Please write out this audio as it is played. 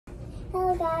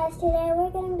Hello guys, today we're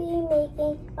going to be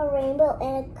making a rainbow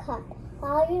in a cup.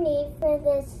 All you need for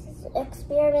this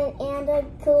experiment and a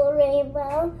cool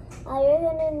rainbow, all you're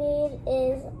going to need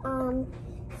is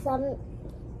some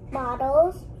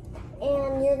bottles,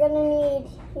 and you're going to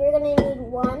need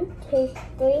 1, 2,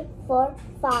 3, 4,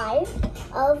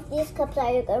 5 of these cups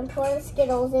that you're going to pour the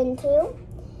Skittles into.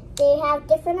 They have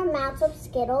different amounts of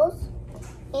Skittles,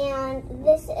 and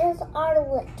this is our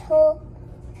little.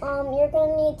 You're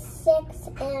gonna need 6,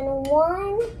 and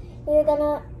 1 you're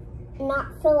gonna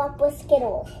not fill up with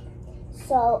Skittles.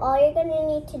 So all you're gonna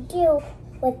need to do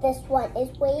with this one is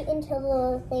wait until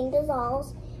the thing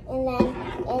dissolves, and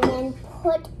then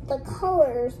put the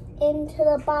colors into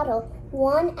the bottle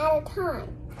one at a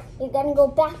time. You're gonna go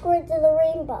backwards of the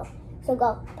rainbow. So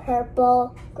go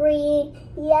purple, green,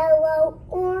 yellow,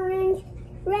 orange,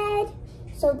 red.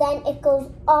 So then it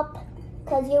goes up,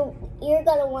 because you're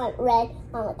gonna want red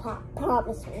on the top,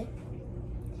 promise me.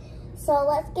 So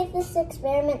let's get this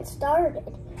experiment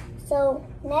started. So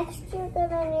next you're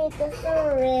gonna need the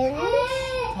syringe.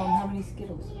 Tell them how many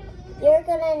Skittles. You're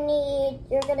gonna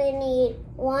need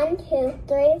 1, 2,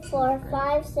 3, 4,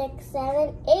 5, 6,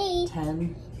 7, 8.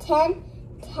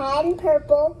 10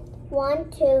 purple. 1,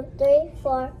 2, 3,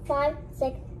 4, 5,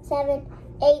 6, 7,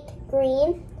 8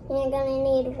 green. And you're gonna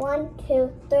need 1,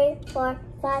 2, 3, 4,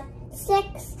 5,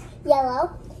 6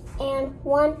 yellow, and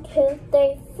 1, 2,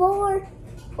 3, 4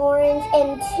 orange,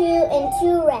 and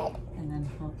 2 red.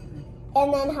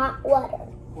 And then hot water.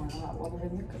 Pour the hot water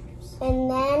in the cups. And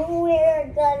then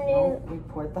we're gonna. We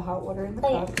poured the hot water in the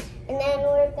cups. And then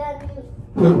we're gonna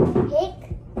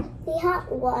take the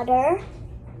hot water.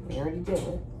 We already did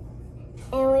it.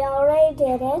 And we already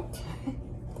did it.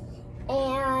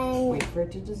 And wait for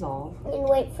it to dissolve. And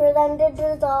wait for them to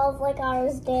dissolve like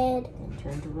ours did. And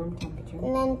turn to room temperature.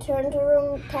 And then turn to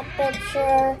room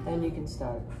temperature. Then you can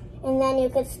start. And then you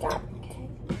can start.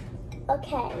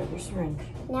 Okay. Grab your syringe.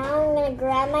 Now I'm going to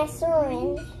grab my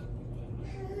syringe.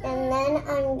 And then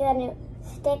I'm going to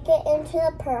stick it into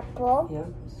the purple.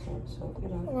 Yep. Soak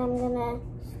it up. And I'm going to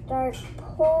start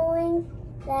pulling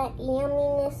that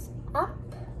yumminess up.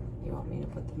 You want me to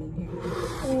put them in here?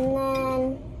 And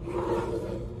then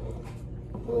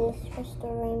this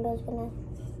crystal rainbow's gonna.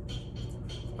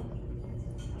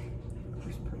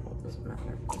 First purple doesn't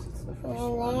matter because it's the first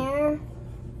And one. there.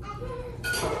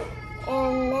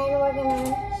 And then we're gonna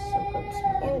soak up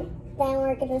some. And then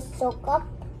we're gonna soak up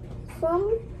some.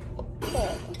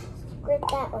 Okay, squirt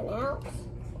that one out.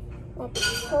 Let's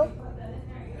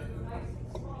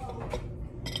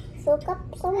soak up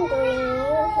some green.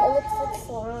 It looks like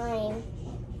slime.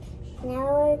 Now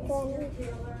we're gonna.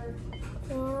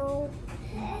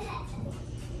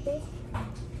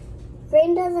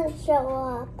 Green doesn't show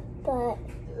up, but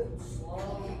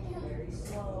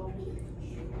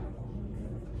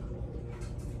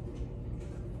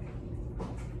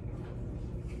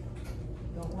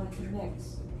Don't want to mix.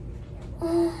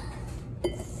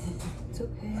 It's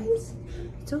okay.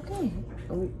 It's okay.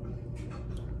 Oh.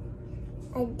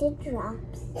 I did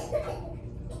drops.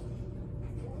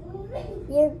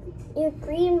 Your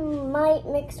green might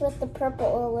mix with the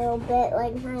purple a little bit,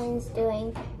 like mine's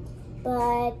doing,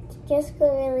 but just go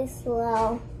really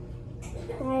slow.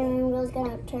 My rainbow's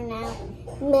gonna turn out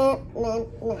meh, meh,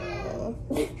 meh.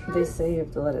 They say you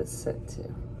have to let it sit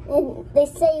too. And they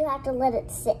say you have to let it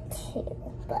sit too,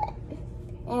 but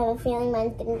I have a feeling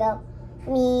mine's gonna go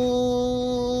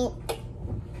me.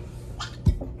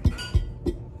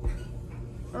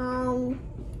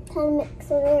 Kind of mix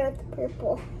it in with the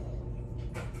purple.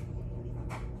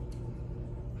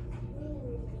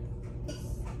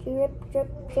 Drip, drip,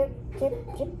 drip, drip,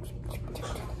 drip, drip,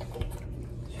 drip.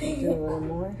 Should we do a little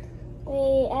more?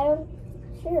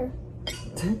 Sure.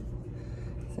 So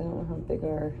I don't know how big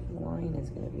our line is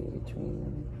going to be between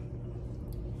them.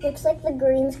 Looks like the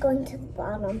green's going to the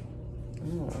bottom. I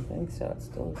don't think so. It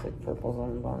still looks like purple's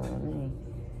on the bottom of me.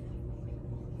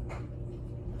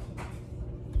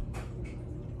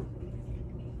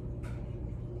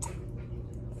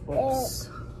 Whoops.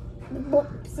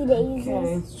 Whoopsie daisies.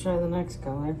 Okay, let's try the next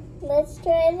color. Let's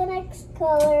try the next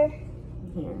color.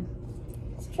 Here.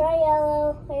 Let's try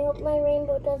yellow. I hope my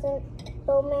rainbow doesn't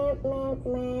go meh, meh,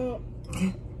 meh.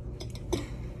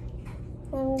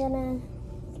 I'm gonna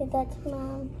give that to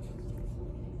Mom.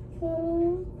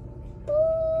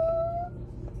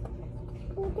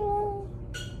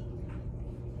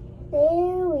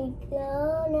 There we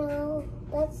go. Now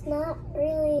that's not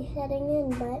really heading in,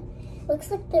 but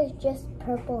looks like there's just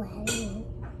purple heading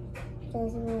in.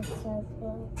 Doesn't look so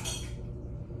cool.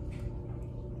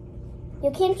 You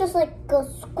can't just like go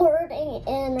squirting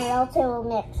in or else it will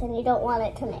mix, and you don't want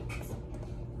it to mix.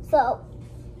 So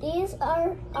these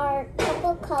are our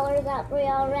couple colors that we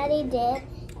already did.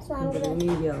 So I'm gonna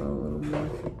need yellow a little more.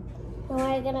 And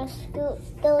we're gonna scoop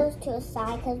those to a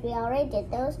side because we already did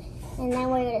those. And then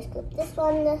we're gonna scoop this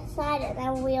one to the side, and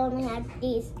then we only have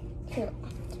these two left.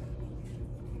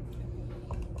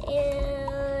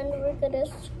 And we're gonna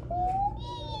scoop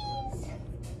these.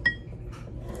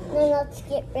 And then let's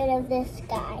get rid of this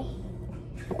guy.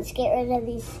 Let's get rid of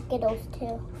these Skittles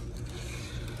too.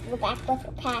 Go back with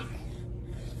the pack.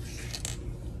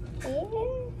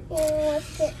 And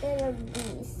let's get rid of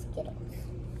these Skittles.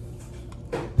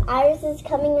 Ours is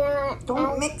coming out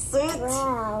Don't as mix it.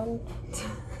 brown.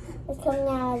 It's coming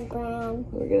out as brown.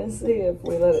 We're gonna see if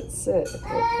we let it sit, if it comes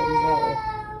out.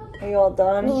 Are you all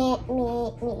done? Me.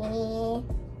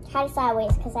 Try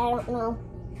sideways, because I don't know.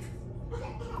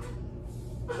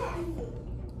 I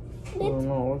don't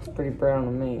know, it looks pretty brown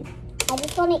to me. I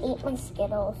just want to eat my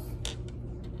Skittles.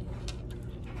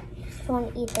 I just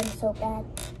want to eat them so bad.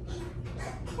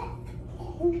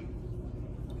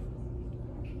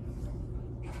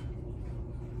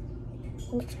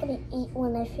 I'm just gonna eat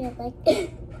when I feel like it.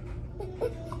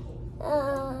 I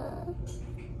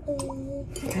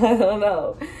don't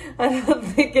know. I don't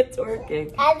think it's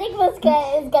working. I think what's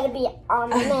good is gonna be I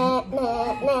think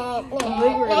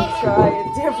we're gonna try a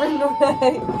different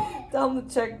way. Tell them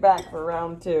to check back for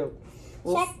round 2.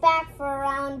 Check back for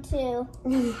round 2.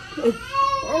 I'm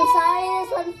sorry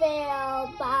this one failed.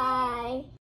 Bye.